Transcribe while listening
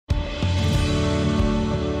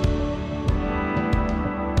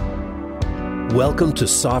Welcome to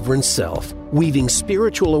Sovereign Self, weaving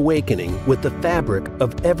spiritual awakening with the fabric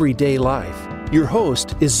of everyday life. Your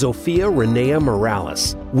host is Zofia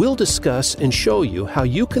Morales. We'll discuss and show you how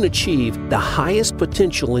you can achieve the highest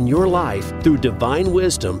potential in your life through divine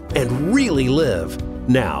wisdom and really live.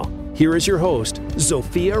 Now, here is your host,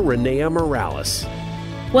 Zofia Morales.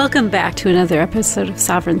 Welcome back to another episode of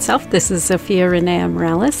Sovereign Self. This is Zofia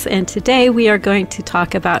Morales, and today we are going to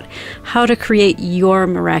talk about how to create your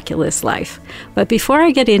miraculous life. But before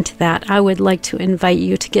I get into that, I would like to invite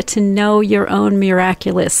you to get to know your own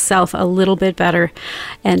miraculous self a little bit better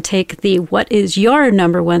and take the What is Your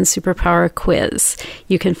Number One Superpower quiz.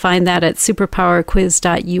 You can find that at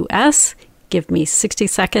superpowerquiz.us. Give me 60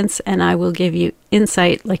 seconds and I will give you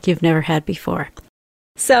insight like you've never had before.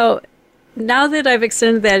 So, now that I've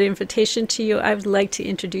extended that invitation to you, I would like to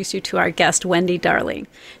introduce you to our guest, Wendy Darling.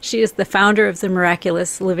 She is the founder of the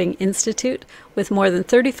Miraculous Living Institute with more than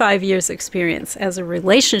 35 years' experience as a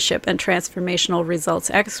relationship and transformational results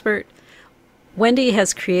expert. Wendy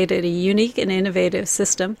has created a unique and innovative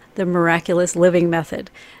system, the Miraculous Living Method,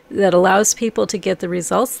 that allows people to get the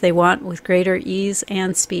results they want with greater ease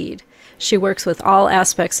and speed. She works with all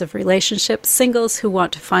aspects of relationships, singles who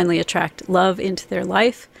want to finally attract love into their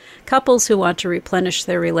life, couples who want to replenish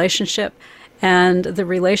their relationship, and the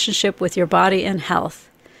relationship with your body and health,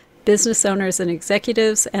 business owners and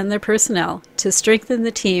executives and their personnel to strengthen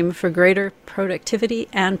the team for greater productivity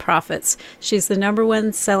and profits. She's the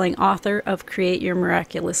 #1 selling author of Create Your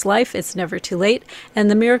Miraculous Life, It's Never Too Late,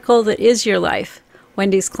 and The Miracle That Is Your Life.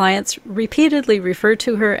 Wendy's clients repeatedly refer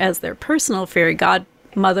to her as their personal fairy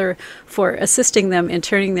godmother for assisting them in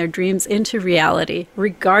turning their dreams into reality,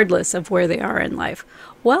 regardless of where they are in life.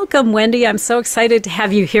 Welcome, Wendy. I'm so excited to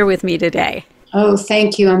have you here with me today. Oh,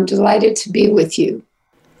 thank you. I'm delighted to be with you.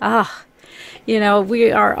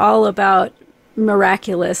 We are all about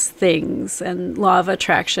miraculous things and law of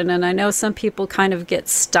attraction, and I know some people kind of get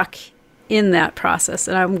stuck in that process,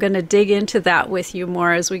 and I'm going to dig into that with you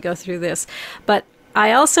more as we go through this. But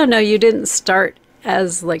I also know you didn't start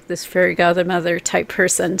as like this fairy godmother type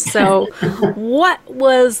person. So what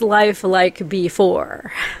was life like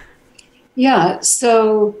before? Yeah,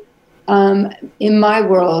 so in my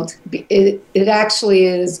world, it actually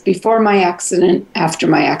is before my accident, after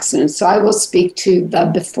my accident. So I will speak to the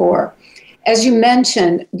before. As you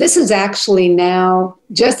mentioned, this is actually now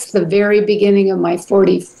just the very beginning of my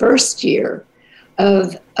 41st year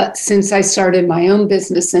of since I started my own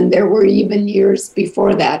business, and there were even years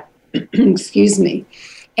before that. Excuse me.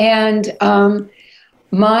 And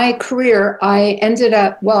my career, I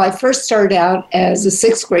first started out as a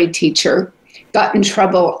sixth grade teacher, got in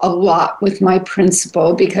trouble a lot with my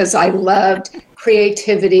principal because I loved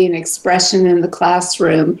creativity and expression in the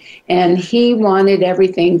classroom, and he wanted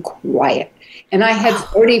everything quiet. And I had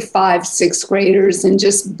 45 sixth graders, and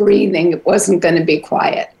just breathing, it wasn't going to be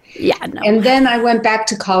quiet. Yeah, no. And then I went back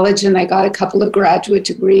to college and I got a couple of graduate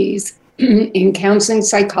degrees in counseling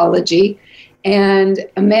psychology and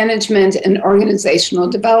management and organizational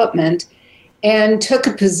development, and took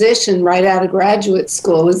a position right out of graduate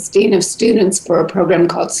school as Dean of Students for a program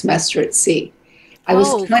called Semester at Sea. I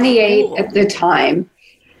was 28 cool. at the time,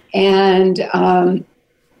 and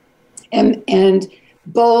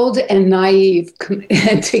bold and naive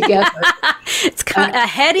together. It's a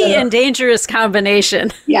heady and dangerous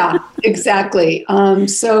combination. Yeah, exactly.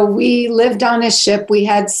 So we lived on a ship. We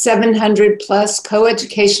had 700 plus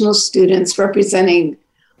coeducational students representing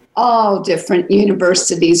all different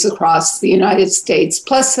universities across the United States,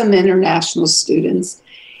 plus some international students.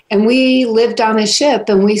 And we lived on a ship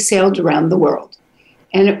and we sailed around the world.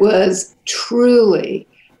 And it was truly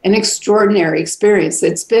an extraordinary experience.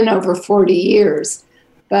 It's been over 40 years,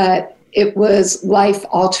 but it was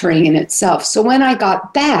life-altering in itself. So when I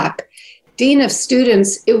got back, Dean of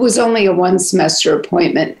Students, it was only a one-semester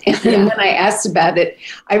appointment. And when I asked about it,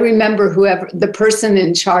 I remember the person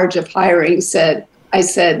in charge of hiring I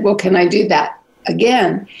said, well, can I do that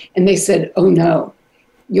again? And they said, oh, no,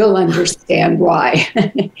 you'll understand why.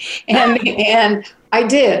 and I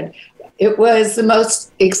did. It was the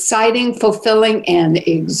most exciting, fulfilling, and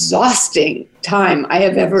exhausting time I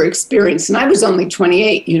have ever experienced. And I was only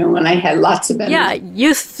 28, when I had lots of energy. Yeah,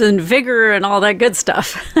 youth and vigor and all that good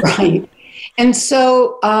stuff. Right. And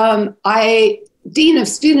so Dean of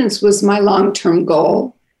Students was my long-term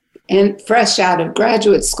goal, and fresh out of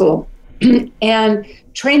graduate school. And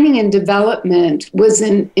training and development was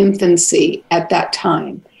in infancy at that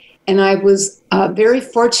time. And I was very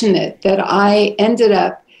fortunate that I ended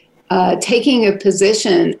up taking a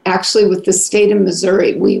position actually with the state of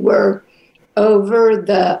Missouri. We were over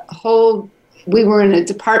the whole we were in a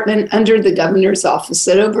department under the governor's office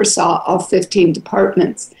that oversaw all 15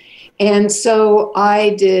 departments. And so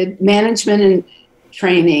I did management and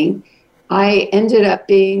training. I ended up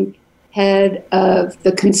being head of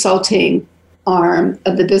the consulting arm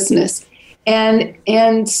of the business.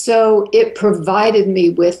 And so it provided me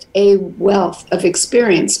with a wealth of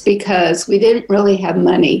experience because we didn't really have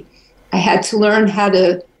money. I had to learn how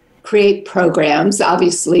to create programs,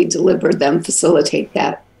 obviously deliver them, facilitate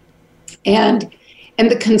that. And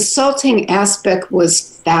the consulting aspect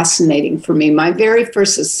was fascinating for me. My very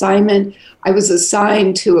first assignment, I was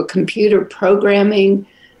assigned to a computer programming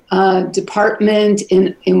department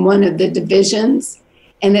in one of the divisions.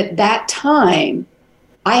 And at that time,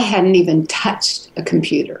 I hadn't even touched a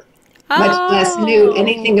computer, much less knew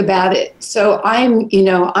anything about it. So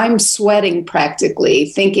I'm sweating practically,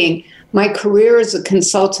 thinking my career as a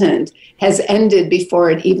consultant has ended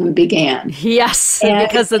before it even began. Yes,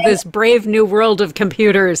 because of this brave new world of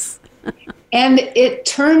computers. And it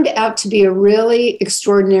turned out to be a really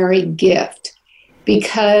extraordinary gift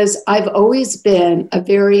because I've always been a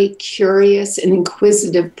very curious and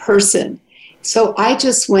inquisitive person. So I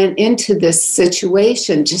just went into this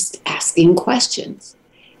situation just asking questions.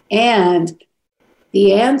 And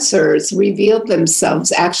the answers revealed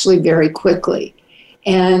themselves actually very quickly.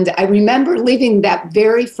 And I remember leaving that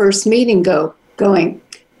very first meeting going,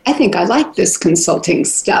 I think I like this consulting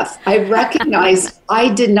stuff. I recognized I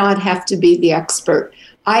did not have to be the expert.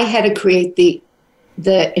 I had to create the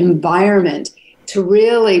environment to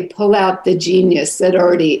really pull out the genius that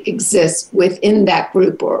already exists within that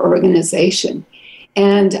group or organization.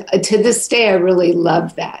 And to this day, I really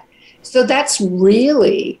love that. So that's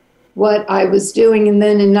really what I was doing. And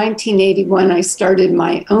then in 1981, I started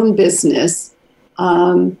my own business,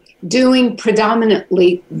 doing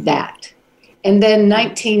predominantly that. And then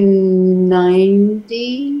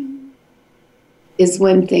 1990 is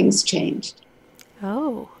when things changed.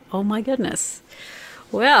 Oh my goodness.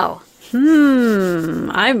 Well,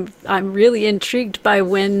 I'm really intrigued by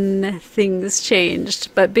when things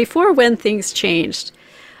changed. But before when things changed,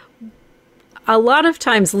 a lot of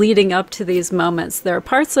times leading up to these moments, there are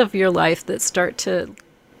parts of your life that start to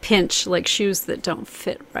pinch like shoes that don't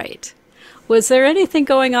fit right. Was there anything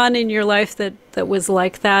going on in your life that was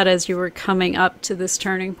like that as you were coming up to this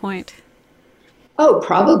turning point? Oh,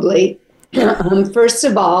 probably. First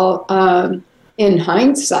of all, in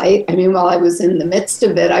hindsight, I mean, while I was in the midst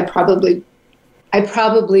of it, I probably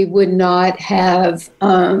would not have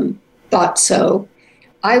thought so.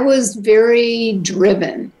 I was very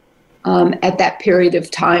driven at that period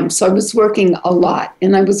of time. So I was working a lot,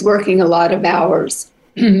 and I was working a lot of hours.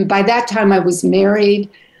 By that time, I was married.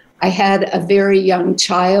 I had a very young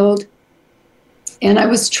child, and I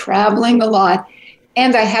was traveling a lot.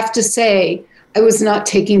 And I have to say, I was not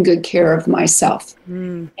taking good care of myself.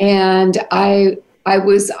 And I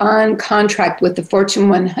was on contract with the Fortune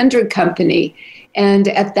 100 company. And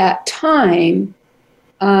at that time,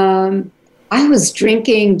 I was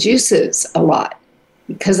drinking juices a lot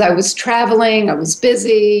because I was traveling, I was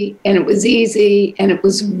busy, and it was easy, and it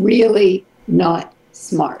was really not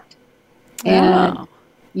smart. And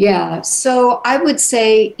yeah, so I would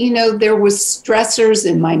say, there was stressors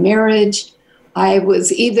in my marriage. I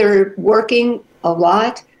was either working a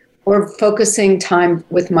lot or focusing time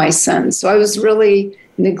with my son. So I was really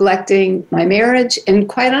neglecting my marriage. And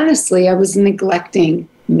quite honestly, I was neglecting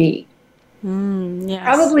me. Yes.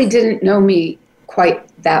 Probably didn't know me quite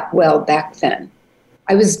that well back then.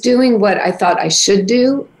 I was doing what I thought I should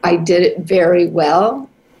do. I did it very well.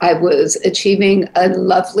 I was achieving a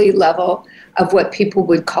lovely level of what people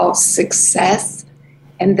would call success.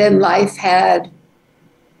 And then life had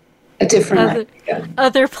a different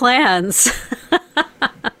other plans.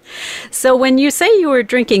 So when you say you were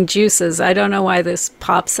drinking juices, I don't know why this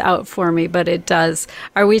pops out for me, but it does.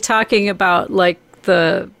 Are we talking about like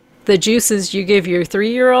the juices you give your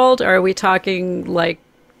 3-year-old? Or are we talking like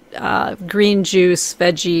green juice,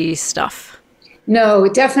 veggie stuff? No,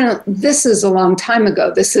 definitely. This is a long time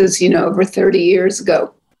ago. This is, over 30 years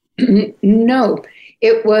ago. No,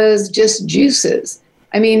 it was just juices.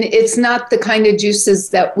 I mean, it's not the kind of juices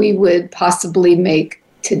that we would possibly make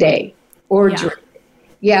today or drink.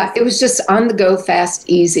 Yeah, it was just on the go, fast,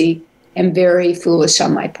 easy, and very foolish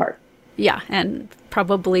on my part. Yeah, and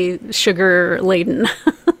probably sugar laden.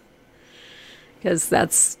 Because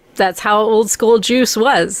that's how old school juice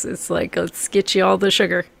was. It's like, let's get you all the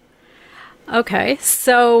sugar. Okay,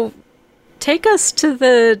 so take us to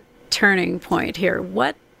the turning point here.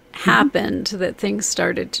 What happened that things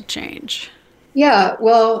started to change? Yeah,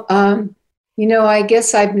 well, I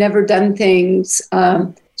guess I've never done things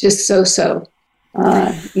just so.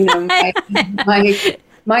 My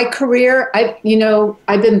career, I've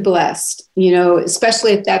been blessed,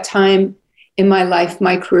 especially at that time in my life,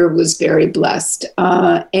 my career was very blessed.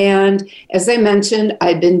 And as I mentioned,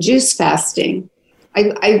 I'd been juice fasting.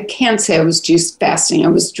 I can't say I was juice fasting. I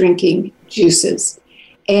was drinking juices.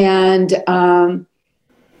 And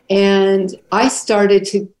I started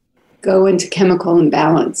to go into chemical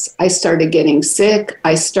imbalance. I started getting sick.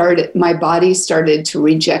 My body started to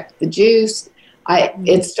reject the juice.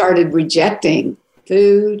 It started rejecting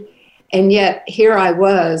food. And yet here I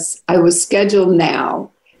was scheduled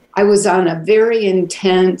now. I was on a very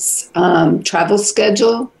intense travel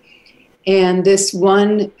schedule. And this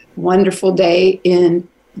one wonderful day in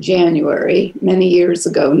January, many years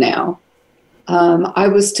ago now, I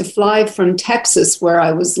was to fly from Texas, where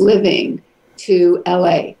I was living, to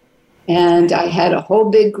LA. And I had a whole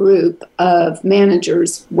big group of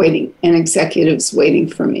managers waiting and executives waiting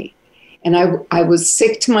for me. And I was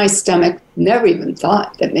sick to my stomach, never even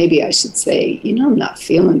thought that maybe I should say, I'm not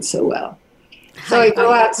feeling so well. So I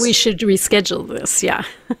go out. We should reschedule this, yeah.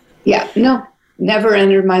 Yeah, no, never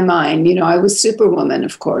entered my mind. I was Superwoman,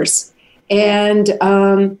 of course. And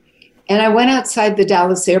I went outside the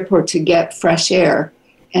Dallas airport to get fresh air,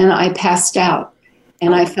 and I passed out.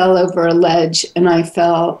 And I fell over a ledge, and I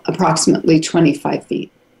fell approximately 25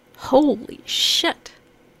 feet. Holy shit.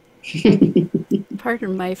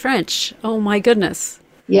 Pardon my French. Oh, my goodness.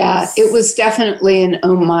 Yeah, it was definitely an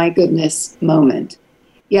oh, my goodness moment.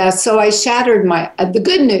 Yeah, so I shattered the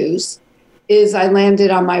good news is I landed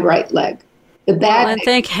on my right leg. The bad and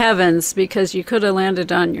thank heavens, because you could have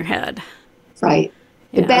landed on your head. Right.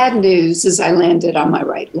 The bad news is I landed on my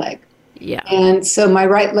right leg. Yeah. And so my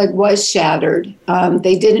right leg was shattered.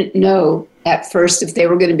 They didn't know at first if they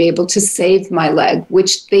were going to be able to save my leg,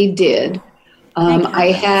 which they did.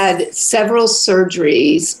 I had several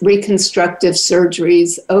surgeries, reconstructive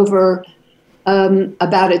surgeries, over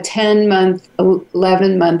about a 10-month,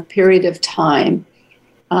 11-month period of time.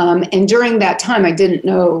 And during that time, I didn't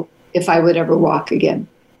know if I would ever walk again,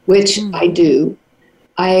 which I do.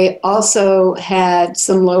 I also had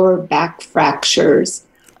some lower back fractures.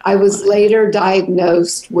 I was later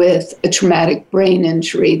diagnosed with a traumatic brain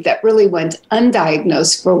injury that really went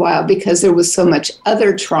undiagnosed for a while because there was so much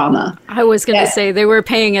other trauma. I was going to say they were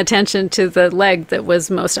paying attention to the leg that was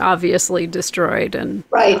most obviously destroyed.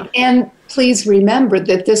 Right. And please remember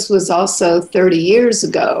that this was also 30 years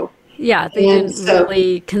ago. Yeah, they didn't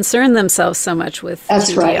really concern themselves so much with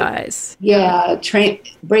TBIs. Right. Yeah,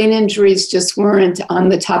 brain injuries just weren't on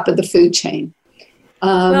the top of the food chain.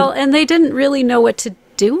 And they didn't really know what to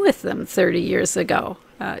do with them 30 years ago.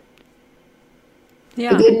 The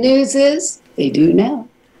good news is they do now.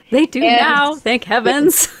 They do now, thank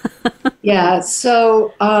heavens. Yeah,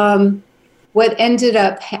 so what ended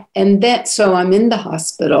up, so I'm in the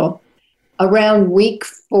hospital. Around week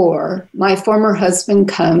 4, my former husband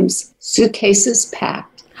comes, suitcases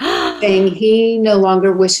packed, saying he no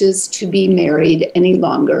longer wishes to be married any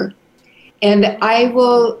longer. And I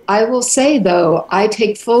will say, though, I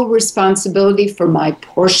take full responsibility for my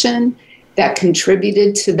portion that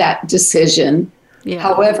contributed to that decision. Yeah.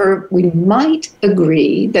 However, we might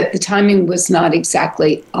agree that the timing was not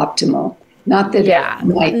exactly optimal. Not that it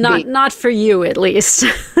might be. Not for you, at least.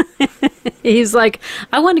 He's like,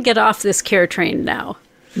 I want to get off this care train now.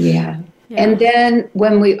 Yeah. And then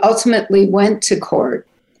when we ultimately went to court,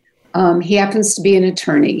 he happens to be an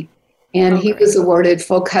attorney. And he was awarded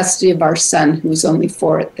full custody of our son, who was only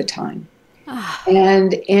 4 at the time.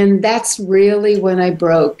 And that's really when I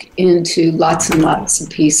broke into lots and lots of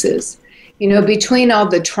pieces. Between all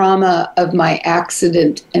the trauma of my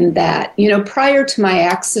accident and that, prior to my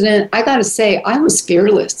accident, I got to say, I was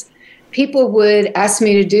fearless. People would ask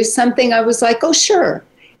me to do something. I was like, oh, sure.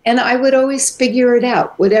 And I would always figure it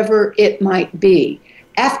out, whatever it might be.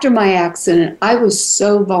 After my accident, I was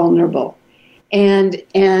so vulnerable. And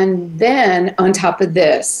then on top of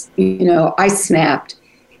this, I snapped.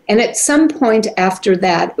 And at some point after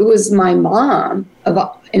that, it was my mom,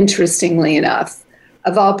 interestingly enough,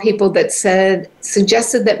 of all people, that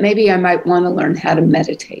suggested that maybe I might want to learn how to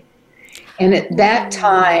meditate. And at that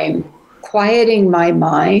time, quieting my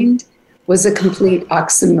mind was a complete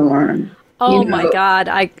oxymoron. Oh my God,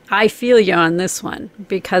 I feel you on this one,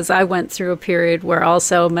 because I went through a period where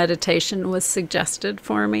also meditation was suggested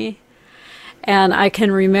for me. And I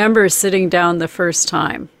can remember sitting down the first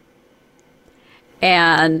time,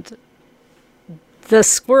 and the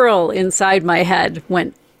squirrel inside my head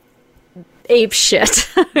went ape shit.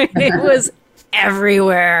 It was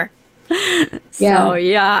everywhere. So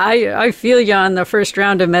I feel you on the first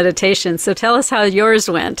round of meditation. So tell us how yours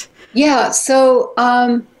went. Yeah, so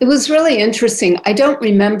it was really interesting. I don't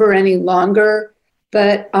remember any longer,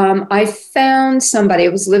 but I found somebody. I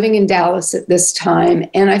was living in Dallas at this time,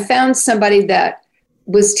 and I found somebody that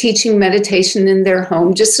was teaching meditation in their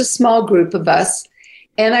home, just a small group of us.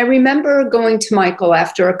 And I remember going to Michael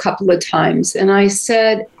after a couple of times, and I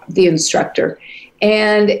said, the instructor,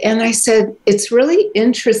 and I said, it's really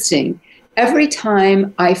interesting. Every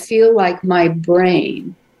time I feel like my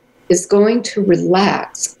brain is going to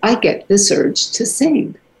relax, I get this urge to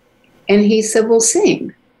sing. And he said, well,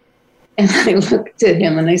 sing. And I looked at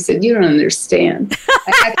him and I said, you don't understand.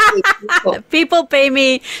 People pay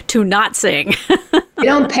me to not sing. They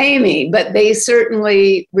don't pay me, but they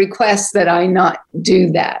certainly request that I not do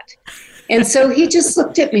that. And so he just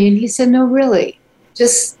looked at me and he said, no, really,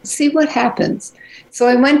 just see what happens. So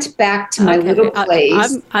I went back to my little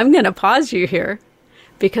place. I'm going to pause you here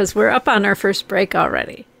because we're up on our first break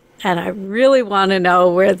already. And I really want to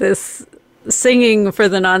know where this singing for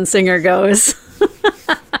the non-singer goes.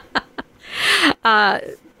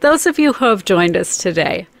 Those of you who have joined us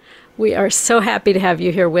today, we are so happy to have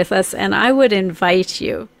you here with us. And I would invite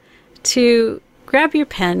you to grab your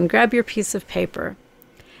pen, grab your piece of paper,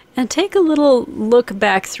 and take a little look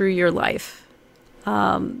back through your life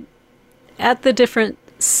at the different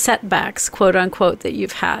setbacks, quote unquote, that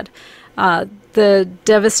you've had. The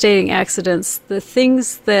devastating accidents, the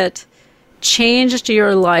things that changed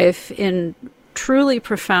your life in truly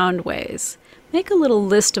profound ways. Make a little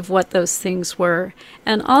list of what those things were,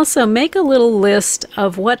 and also make a little list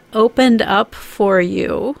of what opened up for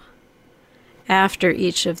you after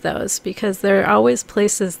each of those, because there are always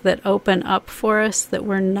places that open up for us that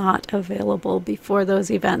were not available before those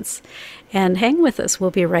events. And hang with us.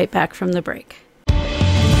 We'll be right back from the break.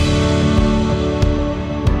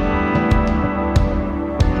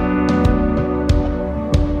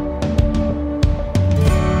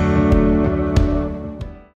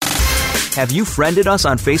 Have you friended us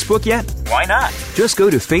on Facebook yet? Why not? Just go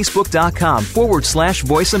to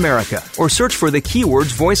facebook.com/Voice America or search for the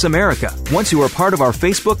keywords Voice America. Once you are part of our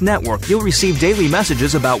Facebook network, you'll receive daily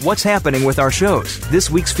messages about what's happening with our shows, this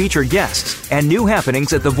week's featured guests, and new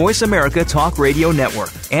happenings at the Voice America Talk Radio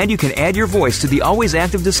Network. And you can add your voice to the always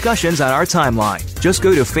active discussions on our timeline. Just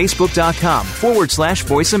go to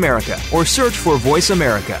facebook.com/Voice America or search for Voice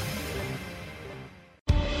America.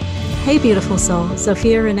 Hey, beautiful soul.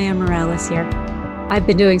 Zofia Renea Morales here. I've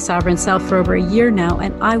been doing Sovereign Self for over a year now,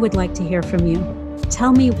 and I would like to hear from you.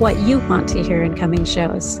 Tell me what you want to hear in coming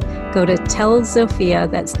shows. Go to Tell Zofia,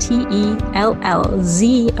 that's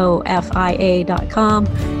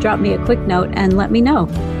TELLZOFIA.com. Drop me a quick note and let me know.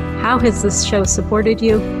 How has this show supported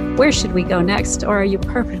you? Where should we go next? Or are you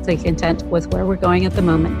perfectly content with where we're going at the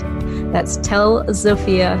moment? That's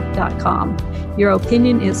tellzofia.com. Your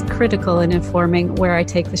opinion is critical in informing where I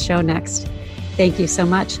take the show next. Thank you so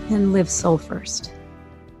much, and live soul first.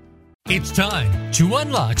 It's time to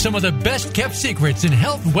unlock some of the best-kept secrets in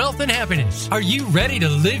health, wealth, and happiness. Are you ready to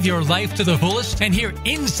live your life to the fullest and hear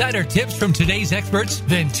insider tips from today's experts?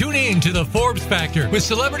 Then tune in to The Forbes Factor with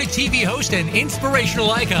celebrity TV host and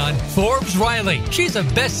inspirational icon, Forbes Riley. She's a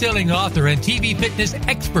best-selling author and TV fitness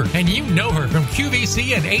expert, and you know her from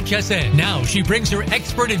QVC and HSN. Now she brings her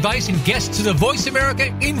expert advice and guests to the Voice America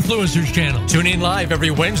Influencers channel. Tune in live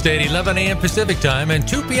every Wednesday at 11 a.m. Pacific Time and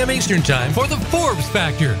 2 p.m. Eastern Time for The Forbes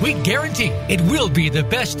Factor. We guarantee it will be the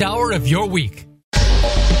best hour of your week.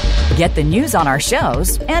 Get the news on our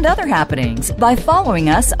shows and other happenings by following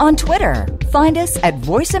us on Twitter. Find us at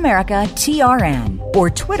Voice America TRN or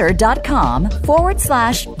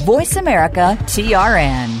twitter.com/Voice America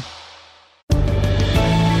TRN.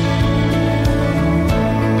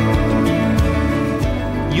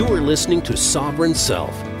 You are listening to Sovereign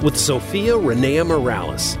Self with Zofia Renea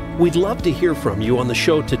Morales. We'd love to hear from you on the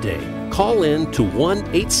show today. Call in to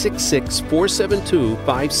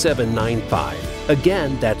 1-866-472-5795.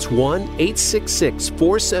 Again, that's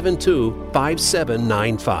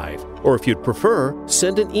 1-866-472-5795. Or if you'd prefer,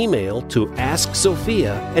 send an email to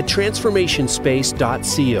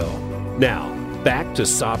askzofia@transformationspace.co. Now, back to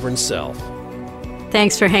Sovereign Self.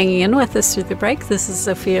 Thanks for hanging in with us through the break. This is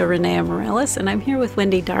Zofia Renea Morales, and I'm here with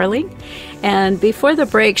Wendy Darling. And before the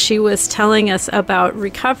break, she was telling us about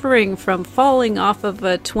recovering from falling off of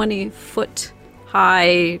a 20-foot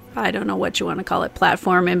high, I don't know what you want to call it,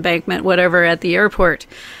 platform, embankment, whatever, at the airport,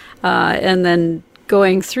 and then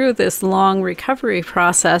going through this long recovery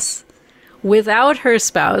process without her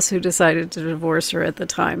spouse, who decided to divorce her at the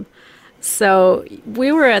time. So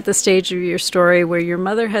we were at the stage of your story where your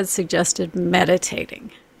mother had suggested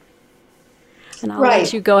meditating. And I'll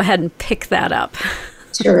let you go ahead and pick that up.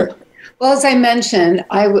 Sure. Well, as I mentioned,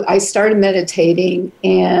 I started meditating,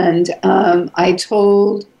 and I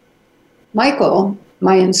told Michael,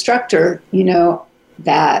 my instructor,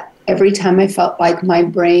 that every time I felt like my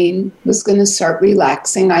brain was going to start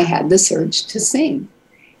relaxing, I had this urge to sing.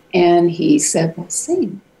 And he said, well,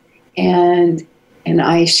 sing. And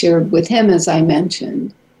I shared with him, as I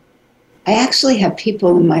mentioned, I actually have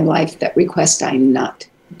people in my life that request I not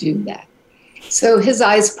do that. So his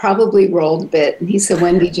eyes probably rolled a bit, and he said,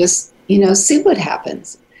 Wendy, just, see what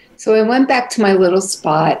happens. So I went back to my little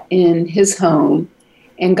spot in his home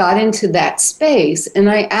and got into that space,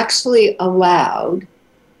 and I actually allowed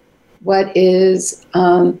what is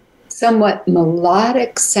somewhat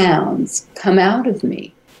melodic sounds come out of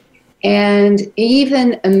me. And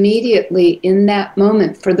even immediately in that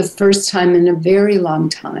moment, for the first time in a very long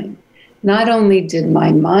time, not only did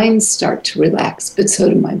my mind start to relax, but so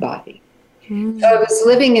did my body. So I was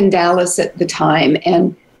living in Dallas at the time,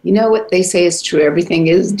 and you know what they say is true, everything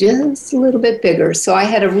is just a little bit bigger. So I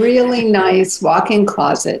had a really nice walk-in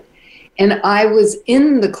closet, and I was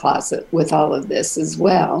in the closet with all of this as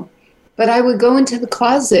well. But I would go into the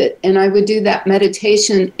closet, and I would do that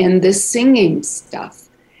meditation and this singing stuff,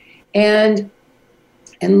 and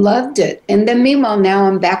loved it. And then meanwhile, now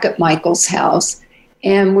I'm back at Michael's house,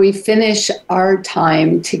 and we finish our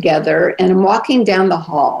time together, and I'm walking down the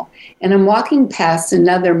hall, and I'm walking past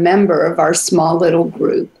another member of our small little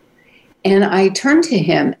group. And I turned to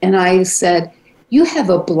him and I said, you have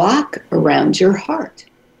a block around your heart.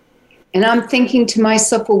 And I'm thinking to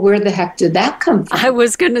myself, well, where the heck did that come from? I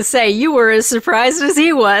was going to say, you were as surprised as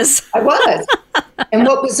he was. I was. And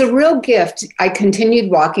what was a real gift, I continued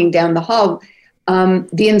walking down the hall.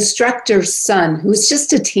 The instructor's son, who was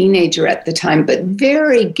just a teenager at the time, but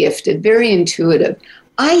very gifted, very intuitive,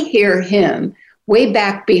 I hear him way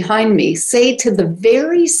back behind me say to the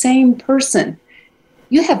very same person,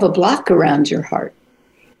 you have a block around your heart.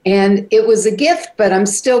 And it was a gift, but I'm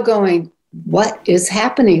still going, what is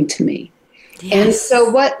happening to me? Yes. And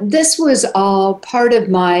so this was all part of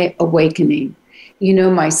my awakening.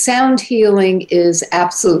 My sound healing is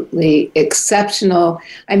absolutely exceptional.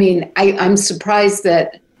 I mean, I'm surprised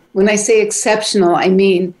that when I say exceptional, I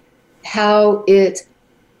mean how it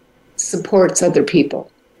supports other people.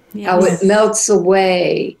 Yes. How it melts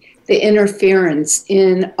away the interference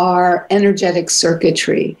in our energetic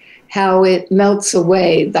circuitry, how it melts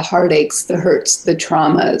away the heartaches, the hurts, the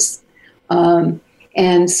traumas,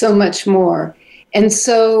 and so much more. And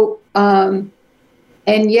so, and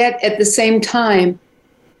yet at the same time,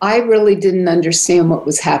 I really didn't understand what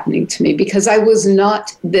was happening to me because I was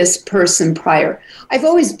not this person prior. I've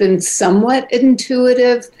always been somewhat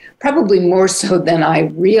intuitive, probably more so than I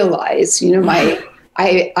realized.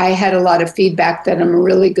 I had a lot of feedback that I'm a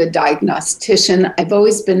really good diagnostician. I've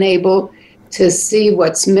always been able to see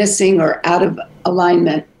what's missing or out of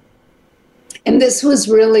alignment. And this was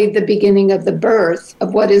really the beginning of the birth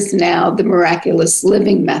of what is now the miraculous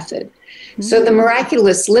living method. Mm-hmm. So the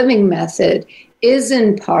miraculous living method is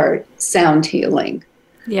in part sound healing.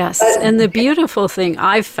 Yes, and the beautiful thing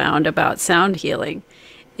I've found about sound healing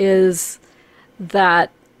is that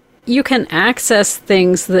you can access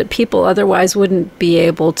things that people otherwise wouldn't be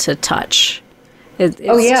able to touch. It's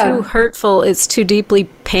too hurtful, it's too deeply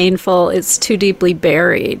painful, it's too deeply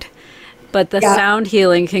buried. But the sound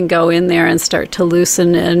healing can go in there and start to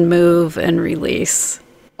loosen and move and release.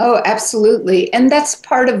 Oh, absolutely. And that's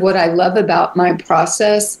part of what I love about my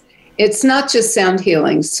process. It's not just sound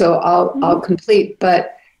healing, so I'll complete,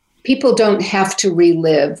 but people don't have to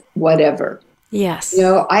relive whatever. Yes.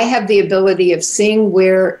 I have the ability of seeing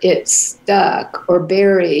where it's stuck or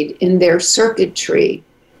buried in their circuitry.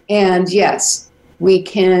 And yes, we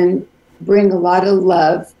can bring a lot of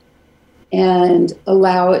love and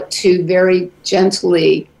allow it to very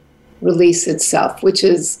gently release itself, which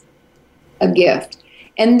is a gift.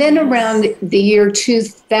 And then around the year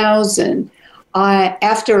 2000,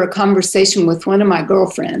 after a conversation with one of my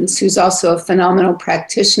girlfriends, who's also a phenomenal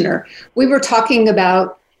practitioner, we were talking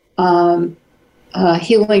about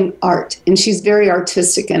healing art, and she's very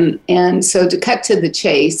artistic. And so to cut to the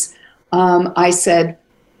chase, I said,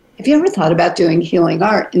 have you ever thought about doing healing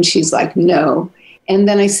art? And she's like, no. And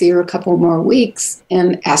then I see her a couple more weeks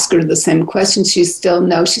and ask her the same question. She's still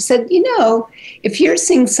no. She said, if you're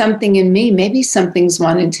seeing something in me, maybe something's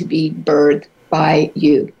wanted to be birthed by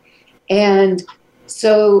you. And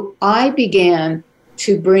so I began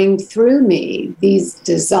to bring through me these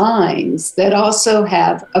designs that also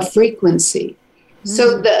have a frequency. Mm.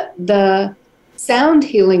 So the sound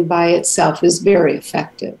healing by itself is very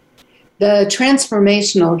effective. The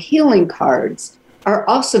transformational healing cards are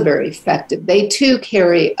also very effective. They too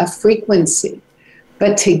carry a frequency.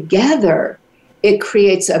 But together, it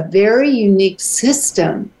creates a very unique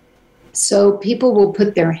system. So people will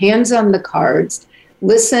put their hands on the cards,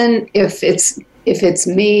 listen if it's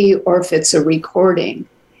me or if it's a recording.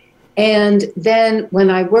 And then when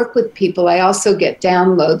I work with people, I also get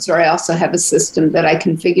downloads, or I also have a system that I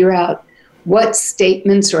can figure out what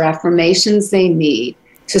statements or affirmations they need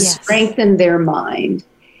to strengthen their mind.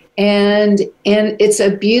 And it's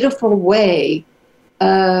a beautiful way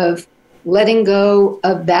of letting go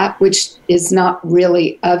of that which is not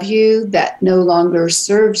really of you, that no longer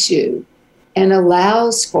serves you, and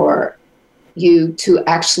allows for you to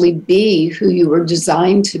actually be who you were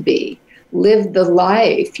designed to be. Live the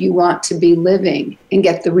life you want to be living and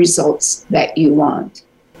get the results that you want.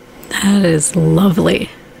 That is lovely.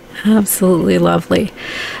 Absolutely lovely.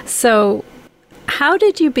 So how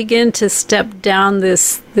did you begin to step down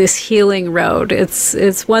this healing road?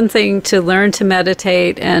 It's one thing to learn to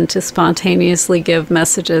meditate and to spontaneously give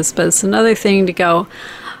messages, but it's another thing to go,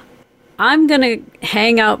 I'm going to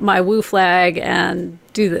hang out my woo flag and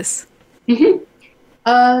do this.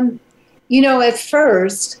 Mm-hmm. At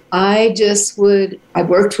first, I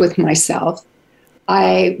worked with myself.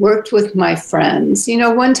 I worked with my friends.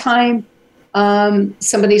 One time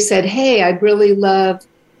somebody said, hey, I'd really love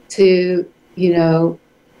to,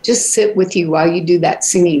 just sit with you while you do that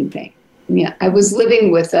singing thing. I was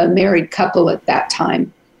living with a married couple at that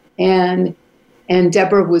time. And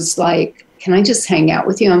Deborah was like, can I just hang out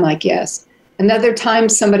with you? I'm like, yes. Another time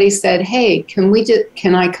somebody said, hey,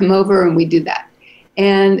 can I come over and we do that?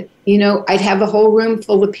 And, I'd have a whole room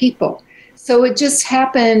full of people. So it just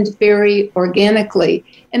happened very organically.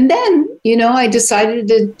 And then, I decided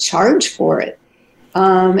to charge for it.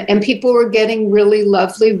 And people were getting really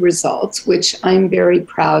lovely results, which I'm very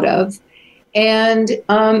proud of. And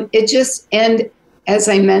and as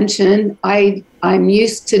I mentioned, I'm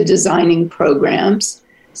used to designing programs.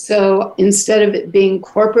 So instead of it being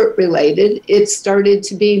corporate related, it started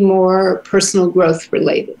to be more personal growth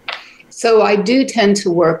related. So I do tend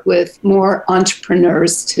to work with more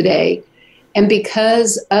entrepreneurs today. And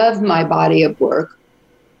because of my body of work,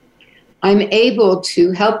 I'm able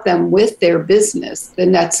to help them with their business, the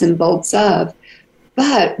nuts and bolts of,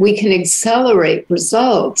 but we can accelerate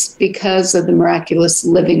results because of the miraculous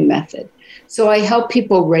living method. So I help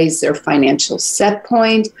people raise their financial set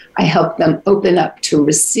point. I help them open up to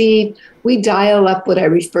receive. We dial up what I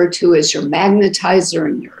refer to as your magnetizer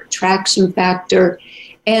and your attraction factor.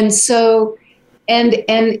 And so, and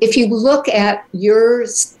if you look at you,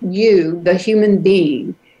 the human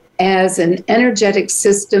being, as an energetic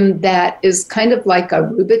system that is kind of like a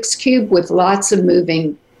Rubik's Cube with lots of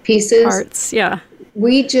moving pieces. Parts, yeah.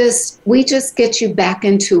 We just get you back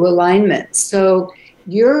into alignment. So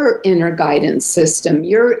your inner guidance system,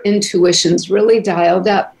 your intuition's really dialed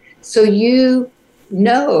up. So you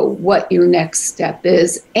know what your next step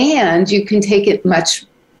is, and you can take it much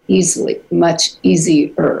easier.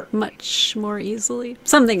 Much more easily.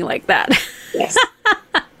 Something like that. Yes.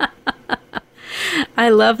 I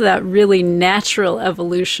love that really natural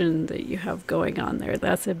evolution that you have going on there.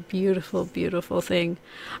 That's a beautiful, beautiful thing.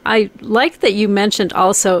 I like that you mentioned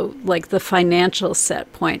also like the financial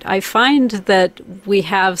set point. I find that we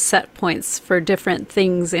have set points for different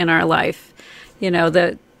things in our life.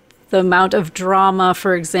 The amount of drama,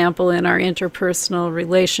 for example, in our interpersonal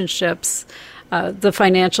relationships, the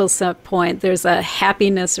financial set point. There's a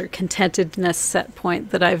happiness or contentedness set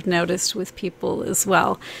point that I've noticed with people as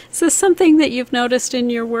well. Is this something that you've noticed in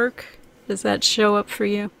your work? Does that show up for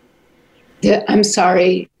you? Yeah, I'm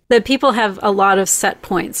sorry. That people have a lot of set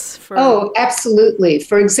points for. Oh, absolutely.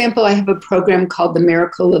 For example, I have a program called The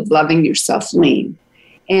Miracle of Loving Yourself Lean.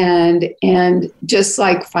 And just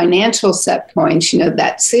like financial set points,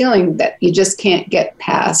 that ceiling that you just can't get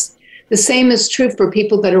past. The same is true for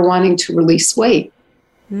people that are wanting to release weight.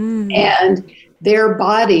 And their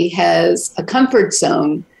body has a comfort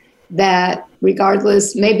zone that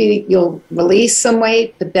regardless, maybe you'll release some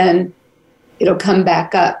weight, but then it'll come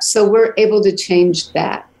back up. So we're able to change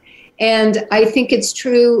that. And I think it's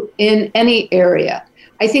true in any area.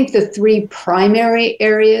 I think the three primary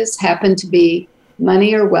areas happen to be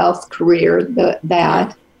money or wealth, career,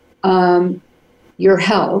 your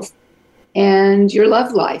health, and your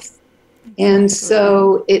love life. And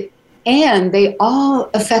so they all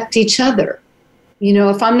affect each other.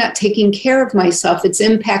 If I'm not taking care of myself, it's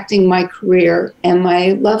impacting my career and my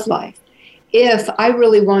love life. If I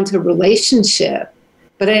really want a relationship,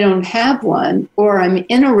 but I don't have one, or I'm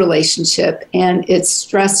in a relationship and it's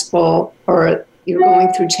stressful, or you're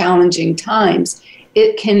going through challenging times,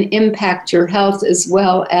 it can impact your health as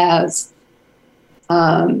well as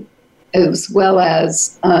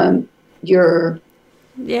your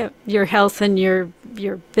Yeah, your health and your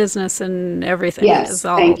business and everything is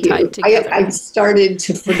all thank tied you. together. I started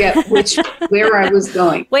to forget where I was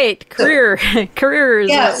going. Wait, career is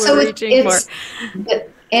what we're reaching for.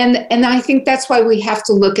 And I think that's why we have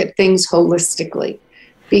to look at things holistically,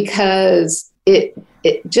 because it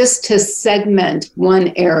just to segment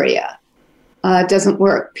one area doesn't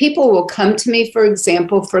work. People will come to me, for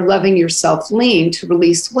example, for Loving Yourself Lean to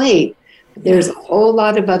release weight. There's a whole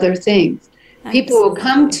lot of other things. People will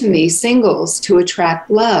come to me, singles, to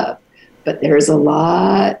attract love, but there's a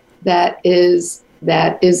lot that is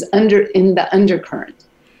in the undercurrent.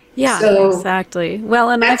 Yeah, exactly.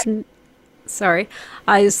 Well, and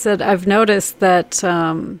I said I've noticed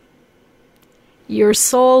that your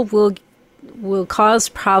soul will cause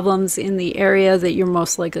problems in the area that you're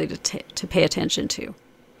most likely to pay attention to.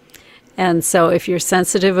 And so if you're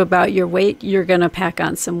sensitive about your weight, you're going to pack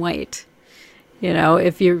on some weight. You know,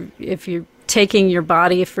 if you're taking your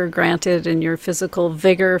body for granted and your physical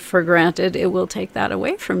vigor for granted, it will take that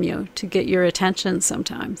away from you to get your attention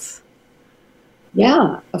sometimes.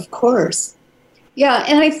 Yeah, of course. Yeah,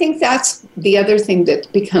 and I think that's the other thing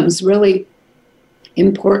that becomes really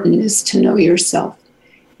important is to know yourself,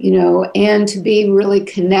 you know, and to be really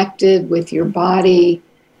connected with your body,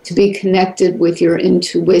 to be connected with your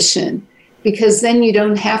intuition, because then you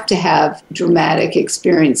don't have to have dramatic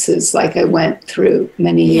experiences like I went through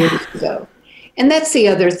many years ago. And that's the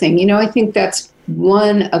other thing, you know, I think that's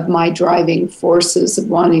one of my driving forces of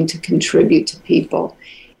wanting to contribute to people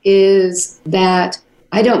is that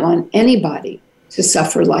I don't want anybody to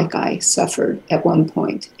suffer like I suffered at one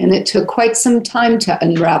point. And it took quite some time to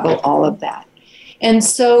unravel all of that. And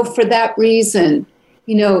so for that reason,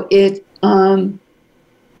 you know, it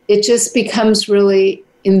just becomes really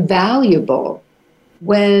invaluable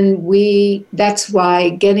when that's why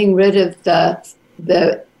getting rid of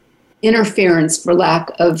the interference, for lack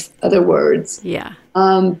of other words. Yeah.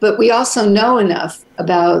 But we also know enough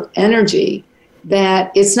about energy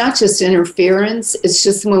that it's not just interference, it's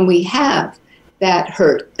just when we have that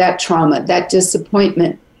hurt, that trauma, that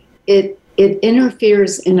disappointment, it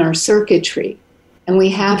interferes in our circuitry. And we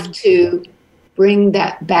have to bring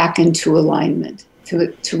that back into alignment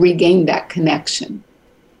to regain that connection.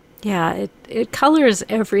 Yeah, it colors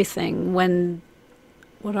everything when,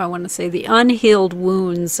 what do I want to say, the unhealed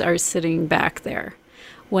wounds are sitting back there.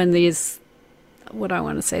 When these, what do I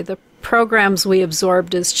want to say, the programs we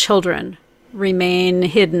absorbed as children remain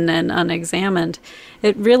hidden and unexamined,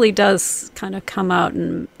 it really does kind of come out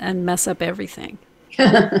and mess up everything.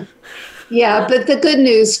 Yeah, but the good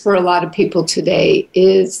news for a lot of people today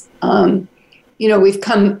is, you know, we've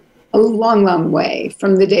come a long, long way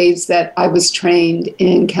from the days that I was trained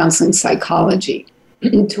in counseling psychology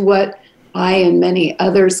to what I and many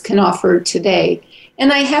others can offer today.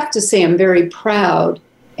 And I have to say I'm very proud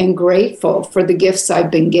and grateful for the gifts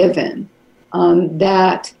I've been given,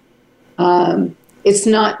 that it's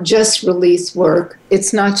not just release work.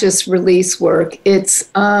 It's not just release work. It's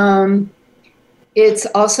also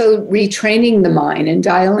retraining the mind and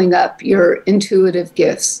dialing up your intuitive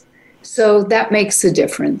gifts. So that makes a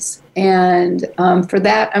difference. And for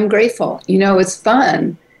that, I'm grateful. You know, it's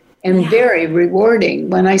fun and very rewarding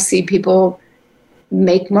when I see people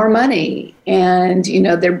make more money and, you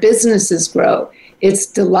know, their businesses grow. It's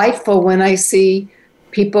delightful when I see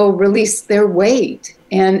people release their weight,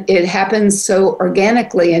 and it happens so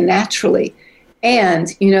organically and naturally. And,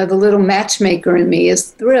 you know, the little matchmaker in me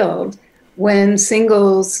is thrilled when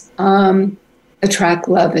singles attract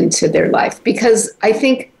love into their life. Because I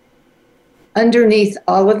think underneath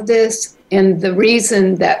all of this, and the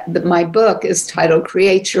reason that my book is titled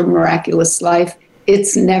Create Your Miraculous Life,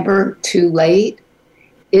 it's never too late.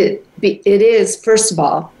 It is, first of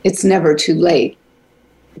all, it's never too late.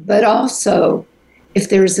 But also, if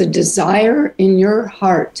there's a desire in your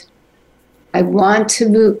heart, I want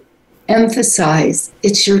to emphasize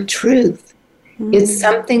it's your truth. Mm-hmm. It's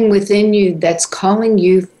something within you that's calling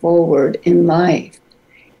you forward in life.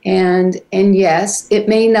 And yes, it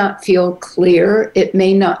may not feel clear, it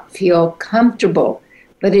may not feel comfortable,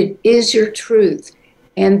 but it is your truth.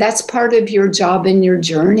 And that's part of your job and your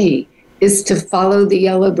journey, is to follow the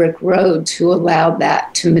yellow brick road to allow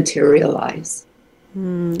that to materialize.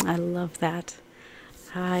 I love that.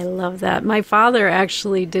 I love that. My father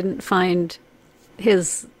actually didn't find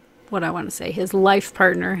his life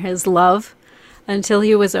partner, his love, until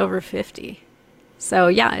he was over 50. So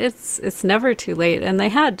yeah, it's never too late. And they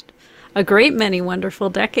had a great many wonderful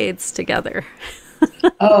decades together.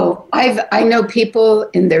 Oh, I know people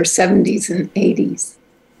in their 70s and 80s.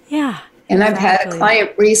 Yeah. And I've had a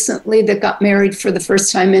client recently that got married for the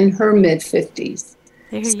first time in her mid-50s.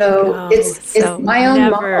 There you go. It's my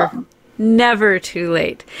own mom. Never too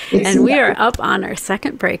late. And we are up on our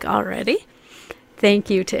second break already. Thank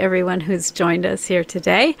you to everyone who's joined us here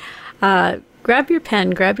today. Grab your pen,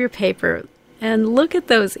 grab your paper, and look at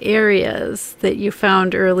those areas that you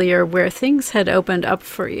found earlier where things had opened up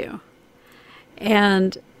for you.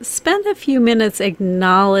 And spend a few minutes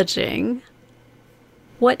acknowledging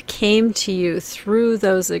what came to you through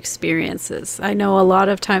those experiences. I know a lot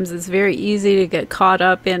of times it's very easy to get caught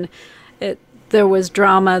up in it. There was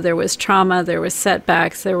drama, there was trauma, there was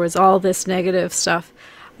setbacks, there was all this negative stuff.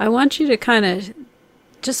 I want you to kind of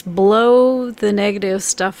just blow the negative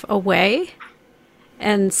stuff away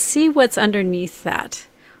and see what's underneath that.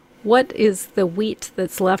 What is the wheat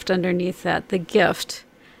that's left underneath that, the gift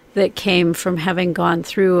that came from having gone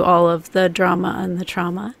through all of the drama and the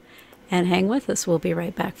trauma? And hang with us. We'll be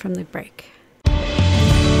right back from the break.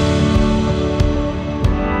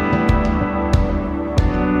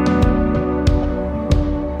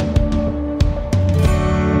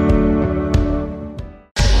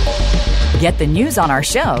 Get the news on our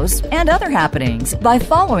shows and other happenings by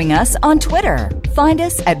following us on Twitter. Find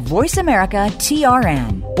us at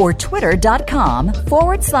VoiceAmericaTRN or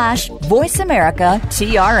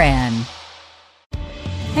twitter.com/VoiceAmericaTRN.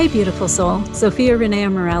 Hey, beautiful soul. Zofia Renea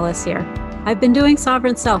Morales here. I've been doing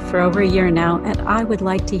Sovereign Self for over a year now, and I would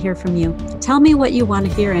like to hear from you. Tell me what you want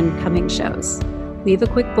to hear in coming shows. Leave a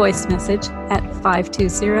quick voice message at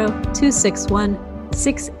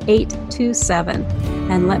 520-261-6827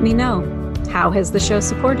 and let me know. How has the show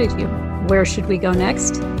supported you? Where should we go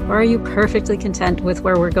next? Or are you perfectly content with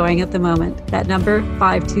where we're going at the moment? That number,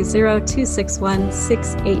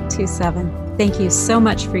 520-261-6827. Thank you so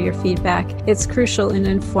much for your feedback. It's crucial in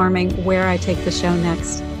informing where I take the show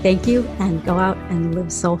next. Thank you, and go out and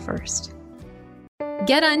live soul first.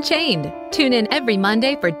 Get Unchained. Tune in every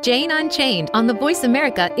Monday for Jane Unchained on the Voice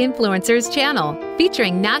America Influencers channel,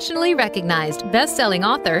 featuring nationally recognized best-selling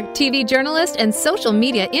author, TV journalist, and social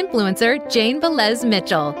media influencer Jane Velez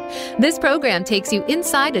Mitchell. This program takes you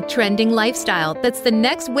inside a trending lifestyle that's the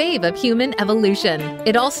next wave of human evolution.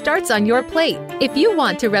 It all starts on your plate. If you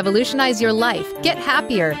want to revolutionize your life, get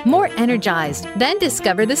happier, more energized, then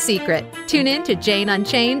discover the secret. Tune in to Jane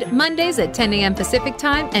Unchained Mondays at 10 a.m. Pacific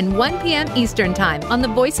Time and 1 p.m. Eastern Time on the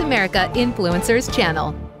Voice America Influencers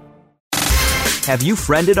channel. Have you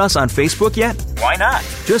friended us on Facebook yet? Why not?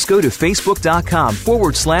 Just go to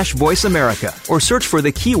facebook.com/Voice America or search for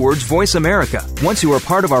the keywords Voice America. Once you are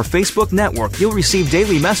part of our Facebook network, you'll receive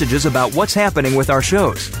daily messages about what's happening with our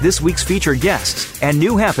shows, this week's featured guests, and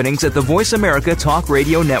new happenings at the Voice America Talk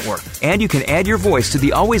Radio Network. And you can add your voice to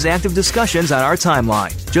the always active discussions on our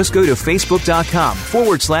timeline. Just go to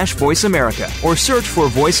facebook.com/Voice America or search for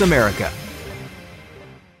Voice America.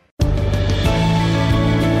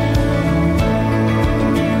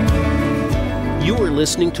 You are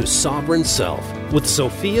listening to Sovereign Self with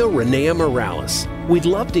Zofia Renea Morales. We'd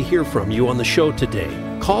love to hear from you on the show today.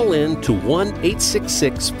 Call in to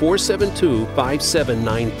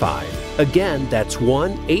 1-866-472-5795. Again, that's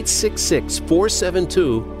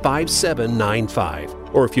 1-866-472-5795.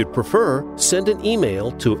 Or if you'd prefer, send an email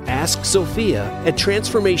to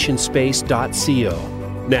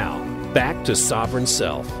askzofia@transformationspace.co. Now, back to Sovereign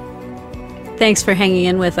Self. Thanks for hanging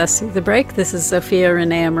in with us through the break. This is Zofia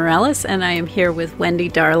Renea Morales, and I am here with Wendy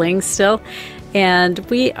Darling still. And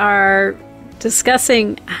we are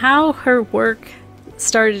discussing how her work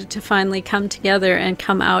started to finally come together and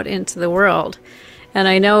come out into the world. And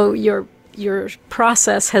I know your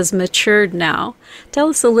process has matured now. Tell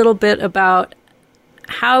us a little bit about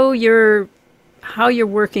how you're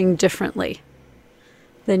working differently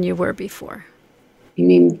than you were before. You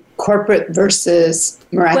mean corporate versus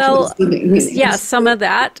miraculous? Well, yeah, some of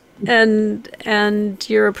that, and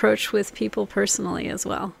your approach with people personally as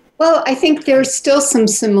well. Well, I think there's still some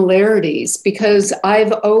similarities because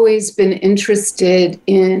I've always been interested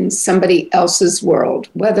in somebody else's world,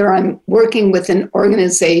 whether I'm working with an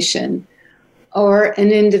organization or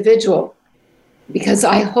an individual, because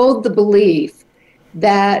I hold the belief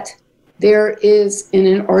that there is in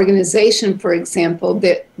an organization, for example,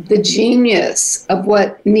 that the genius of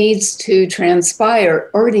what needs to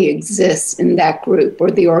transpire already exists in that group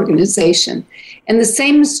or the organization. And the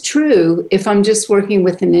same is true if I'm just working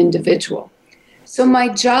with an individual. So my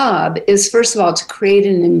job is, first of all, to create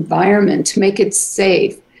an environment, to make it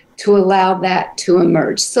safe, to allow that to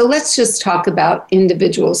emerge. So let's just talk about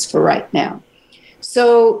individuals for right now.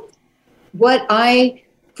 So what I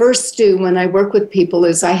first do when I work with people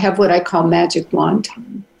is I have what I call magic wand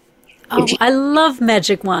time. Oh, I love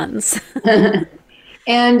magic wands.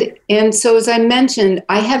 And so, as I mentioned,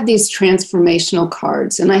 I have these transformational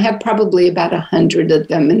cards, and I have probably about 100 of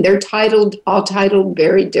them, and they're all titled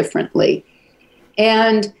very differently.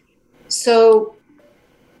 And so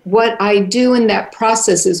what I do in that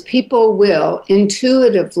process is people will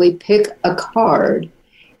intuitively pick a card,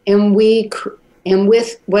 and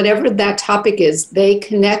with whatever that topic is, they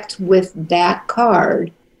connect with that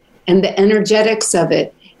card and the energetics of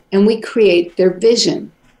it, and we create their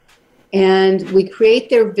vision. And we create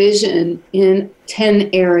their vision in 10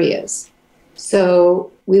 areas.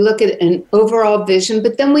 So we look at an overall vision,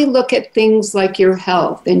 but then we look at things like your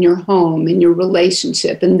health and your home and your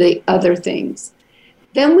relationship and the other things.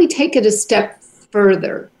 Then we take it a step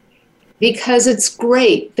further, because it's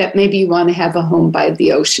great that maybe you want to have a home by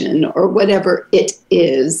the ocean or whatever it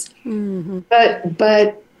is. Mm-hmm.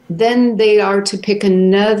 But then they are to pick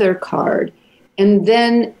another card, and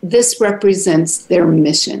then this represents their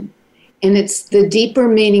mission. And it's the deeper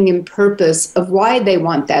meaning and purpose of why they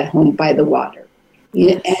want that home by the water,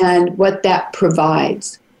 yes, and what that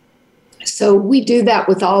provides. So we do that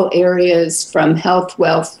with all areas, from health,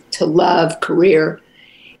 wealth, to love, career.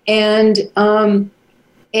 And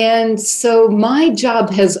so my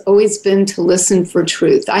job has always been to listen for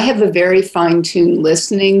truth. I have a very fine-tuned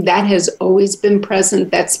listening. That has always been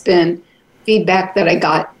present. That's been feedback that I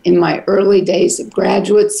got in my early days of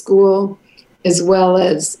graduate school, as well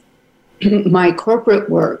as my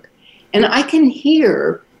corporate work. And I can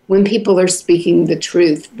hear when people are speaking the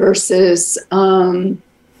truth versus when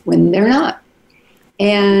they're not.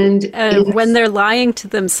 And when they're lying to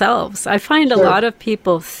themselves. I find a lot of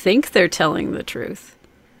people think they're telling the truth,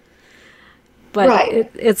 but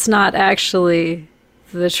it's not actually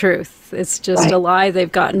the truth. It's just a lie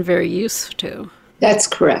they've gotten very used to. That's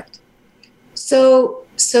correct. So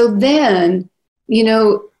then,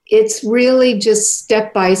 it's really just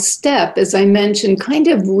step by step, as I mentioned, kind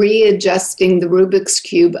of readjusting the Rubik's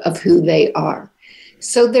Cube of who they are.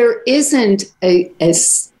 So there isn't a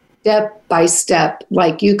step by step,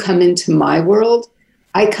 like you come into my world,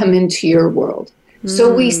 I come into your world.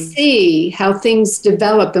 So we see how things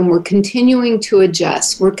develop, and we're continuing to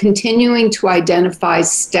adjust. We're continuing to identify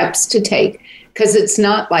steps to take, because it's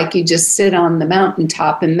not like you just sit on the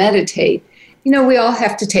mountaintop and meditate. We all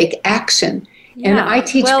have to take action. Yeah. And I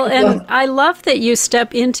teach people. And I love that you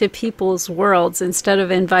step into people's worlds instead of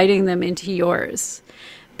inviting them into yours,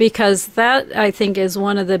 because that, I think, is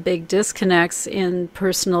one of the big disconnects in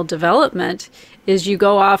personal development, is you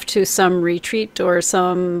go off to some retreat or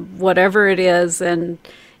some whatever it is, and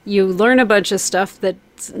you learn a bunch of stuff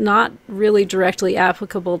that's not really directly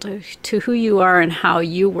applicable to who you are and how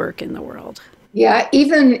you work in the world. Yeah,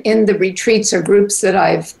 even in the retreats or groups that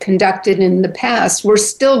I've conducted in the past, we're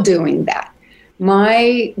still doing that.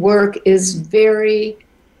 My work is very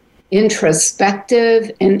introspective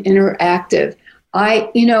and interactive. I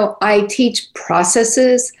teach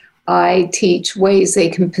processes. I teach ways they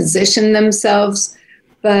can position themselves.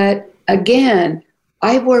 But again,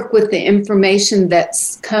 I work with the information that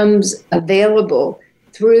comes available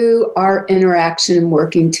through our interaction and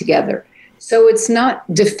working together. So it's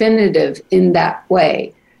not definitive in that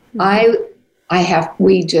way.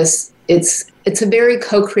 It's a very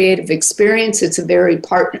co-creative experience. It's a very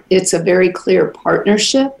clear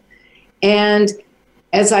partnership. And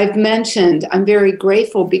as I've mentioned, I'm very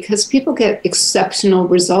grateful because people get exceptional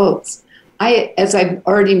results. As I've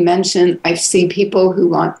already mentioned, I see people who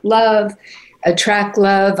want love, attract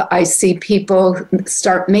love. I see people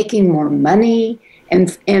start making more money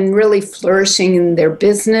and really flourishing in their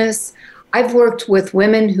business. I've worked with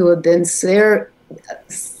women who have been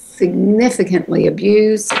significantly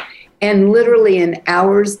abused, and literally in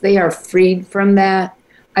hours they are freed from that.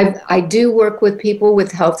 I do work with people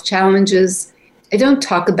with health challenges. I don't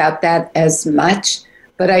talk about that as much,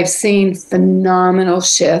 but I've seen phenomenal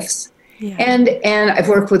shifts. Yeah. And I've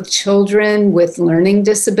worked with children with learning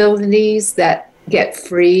disabilities that get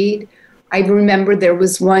freed. I remember there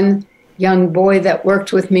was one young boy that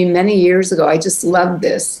worked with me many years ago. I just loved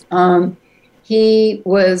this. He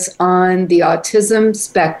was on the autism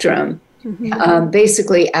spectrum,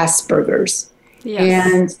 basically Asperger's. Yes.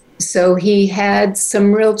 And so he had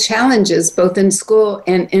some real challenges, both in school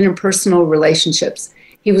and interpersonal relationships.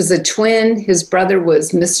 He was a twin. His brother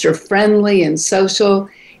was Mr. Friendly and social,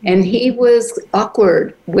 and he was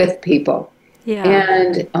awkward with people. Yeah.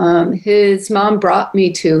 And his mom brought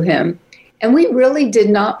me to him, and we really did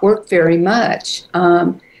not work very much.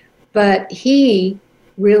 But he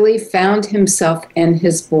really found himself and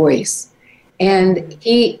his voice, and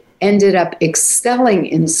he ended up excelling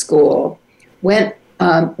in school,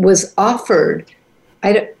 was offered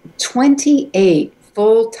 28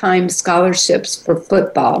 full-time scholarships for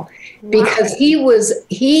football because he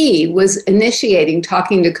was initiating,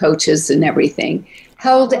 talking to coaches and everything,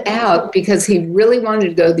 held out because he really wanted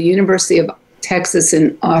to go to the University of Texas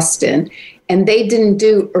in Austin, and they didn't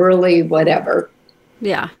do early whatever.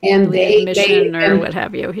 Yeah. And admission or what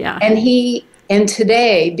have you. Yeah. And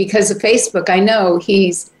today, because of Facebook, I know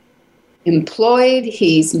he's employed,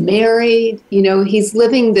 he's married, he's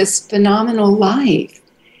living this phenomenal life.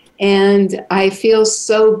 And I feel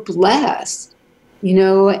so blessed,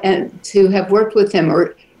 and to have worked with him,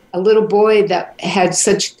 or a little boy that had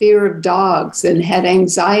such fear of dogs and had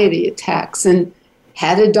anxiety attacks and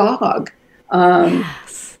had a dog.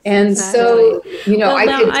 Yes, and exactly. So, I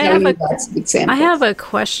could tell you lots of examples. I have a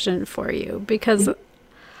question for you, because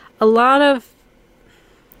a lot of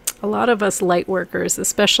us light workers,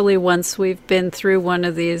 especially once we've been through one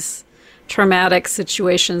of these traumatic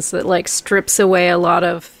situations that strips away a lot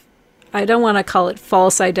of, I don't want to call it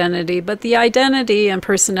false identity, but the identity and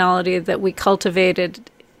personality that we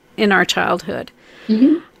cultivated in our childhood.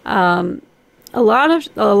 Mm-hmm. A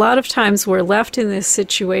lot of times we're left in this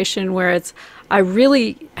situation where I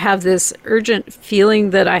really have this urgent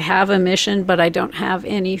feeling that I have a mission, but I don't have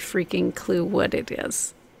any freaking clue what it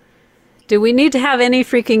is. Do we need to have any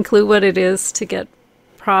freaking clue what it is to get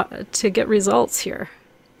results here?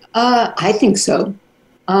 I think so.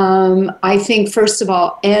 I think, first of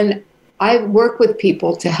all, and I work with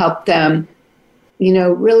people to help them,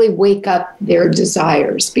 really wake up their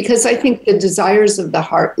desires, because I think the desires of the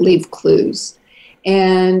heart leave clues.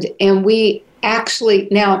 And we actually,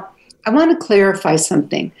 now, I want to clarify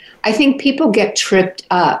something. I think people get tripped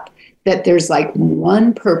up that there's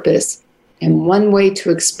one purpose and one way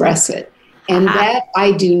to express it. And that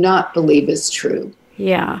I do not believe is true.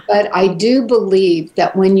 Yeah. But I do believe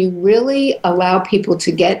that when you really allow people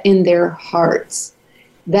to get in their hearts,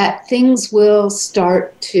 that things will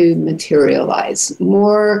start to materialize.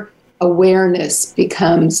 More awareness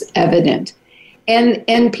becomes evident.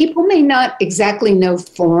 And people may not exactly know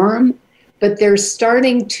form, but they're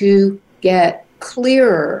starting to get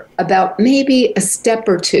clearer about maybe a step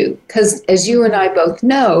or two. Because as you and I both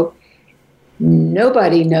know,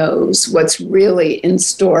 nobody knows what's really in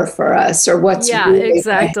store for us, or what's really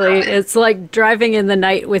exactly. It's like driving in the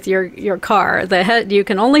night with your car. You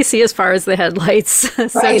can only see as far as the headlights.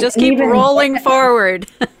 So just keep rolling forward.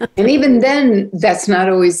 And even then, that's not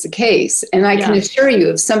always the case. And I can assure you,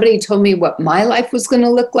 if somebody told me what my life was going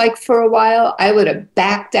to look like for a while, I would have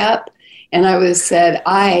backed up and I would have said,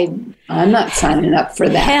 I'm not signing up for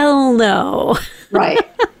that. Hell no. Right.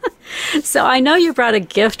 So I know you brought a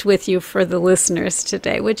gift with you for the listeners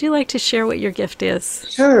today. Would you like to share what your gift is?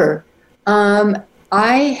 Sure.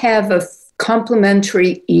 I have a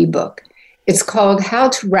complimentary ebook. It's called How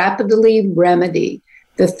to Rapidly Remedy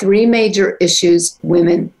the 3 Major Issues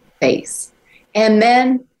Women Face. And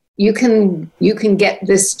men, you can get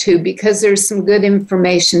this too, because there's some good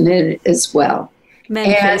information in it as well. Men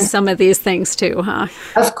face some of these things too, huh?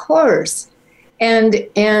 Of course.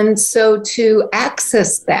 And so to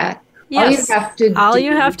access that, yes, all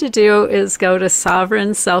you have to do is go to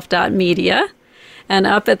sovereignself.media, and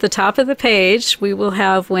up at the top of the page, we will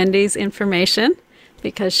have Wendy's information,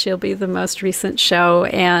 because she'll be the most recent show,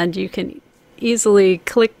 and you can easily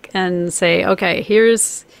click and say, okay,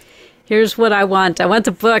 here's what I want. I want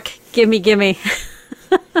the book. Gimme.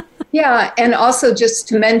 Yeah, and also just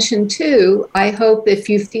to mention too, I hope if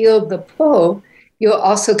you feel the pull, you'll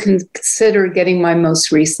also consider getting my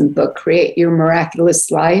most recent book, Create Your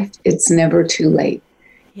Miraculous Life. It's never too late.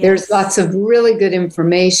 Yes. There's lots of really good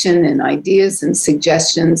information and ideas and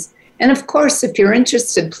suggestions. And of course, if you're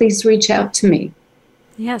interested, please reach out to me.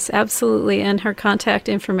 Yes, absolutely. And her contact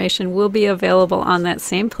information will be available on that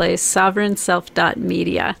same place,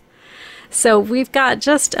 sovereignself.media. So we've got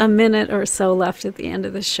just a minute or so left at the end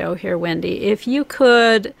of the show here, Wendy. If you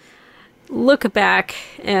could look back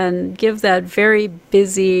and give that very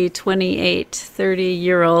busy 28,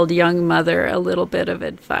 30-year-old young mother a little bit of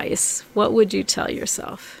advice, what would you tell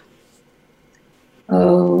yourself?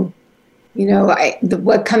 Oh,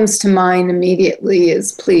 what comes to mind immediately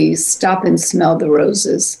is please stop and smell the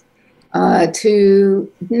roses. To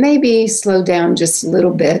maybe slow down just a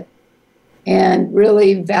little bit and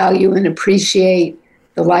really value and appreciate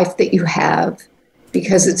the life that you have,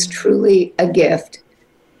 because it's truly a gift.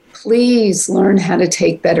 Please learn how to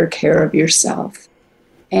take better care of yourself.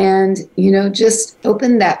 And, just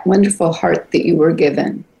open that wonderful heart that you were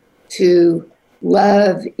given to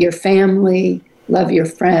love your family, love your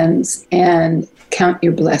friends, and count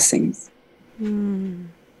your blessings.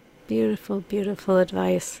 Beautiful, beautiful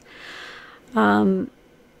advice.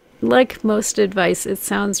 like most advice, it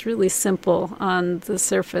sounds really simple on the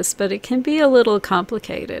surface, but it can be a little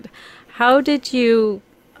complicated. How did you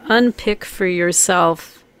unpick for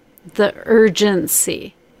yourself the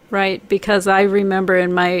urgency, right? Because I remember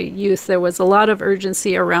in my youth, there was a lot of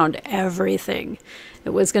urgency around everything.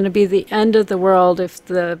 It was going to be the end of the world if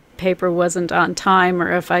the paper wasn't on time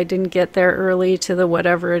or if I didn't get there early to the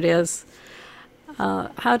whatever it is.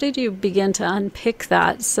 How did you begin to unpick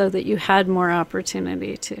that so that you had more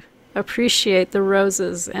opportunity to appreciate the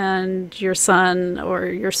roses and your son or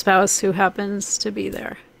your spouse who happens to be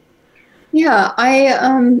there? Yeah,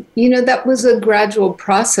 that was a gradual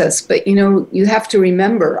process, but, you have to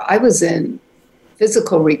remember, I was in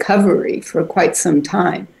physical recovery for quite some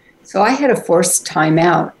time. So I had a forced time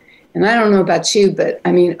out. And I don't know about you, but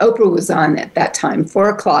Oprah was on at that time,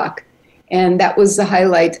 4:00, and that was the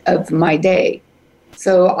highlight of my day.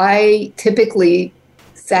 So I typically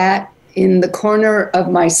sat in the corner of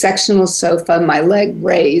my sectional sofa, my leg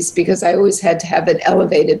raised, because I always had to have it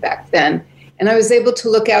elevated back then. And I was able to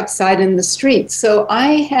look outside in the street. So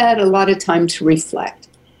I had a lot of time to reflect.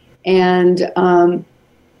 And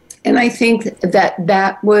I think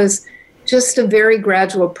that was just a very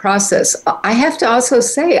gradual process. I have to also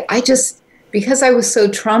say, because I was so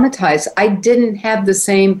traumatized, I didn't have the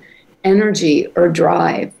same energy or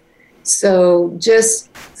drive. So just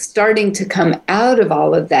starting to come out of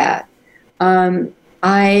all of that,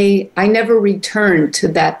 I never returned to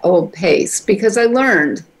that old pace because I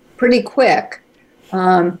learned pretty quick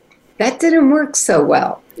that didn't work so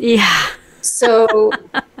well. Yeah. So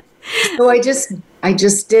I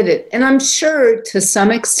just did it. And I'm sure to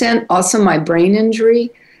some extent also my brain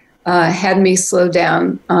injury had me slow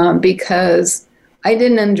down because I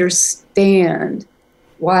didn't understand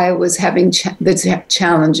why I was having the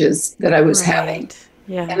challenges that I was having.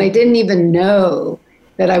 Yeah. And I didn't even know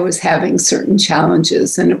that I was having certain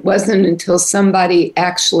challenges. And it wasn't until somebody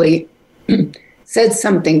actually said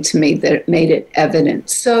something to me that it made it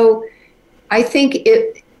evident. So I think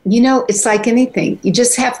it's like anything. You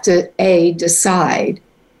just have to, A, decide,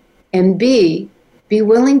 and B, be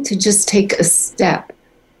willing to just take a step.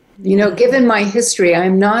 Given my history,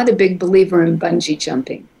 I'm not a big believer in bungee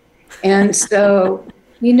jumping. And so,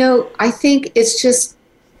 I think it's just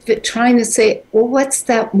trying to say, well, what's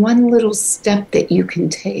that one little step that you can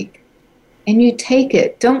take? And you take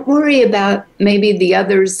it. Don't worry about maybe the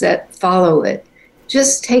others that follow it.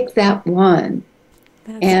 Just take that one.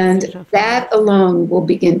 And that alone will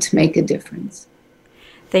begin to make a difference.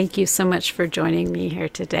 Thank you so much for joining me here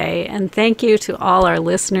today. And thank you to all our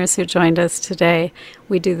listeners who joined us today.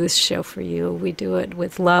 We do this show for you. We do it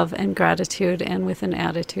with love and gratitude and with an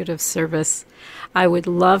attitude of service. I would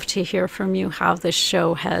love to hear from you how this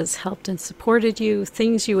show has helped and supported you,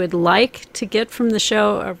 things you would like to get from the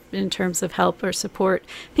show in terms of help or support,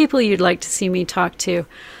 people you'd like to see me talk to.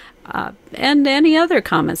 And any other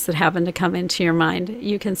comments that happen to come into your mind.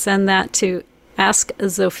 You can send that to Ask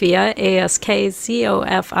Zofia, AskZofia,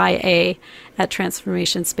 at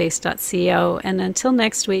transformationspace.co. And until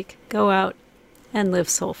next week, go out and live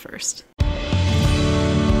soul first.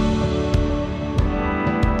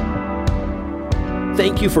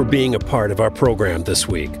 Thank you for being a part of our program this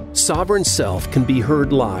week. Sovereign Self can be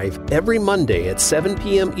heard live every Monday at 7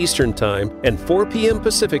 p.m. Eastern Time and 4 p.m.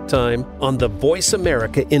 Pacific Time on the Voice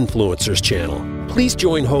America Influencers channel. Please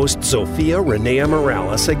join host Zofia Renea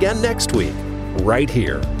Morales again next week, right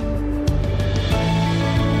here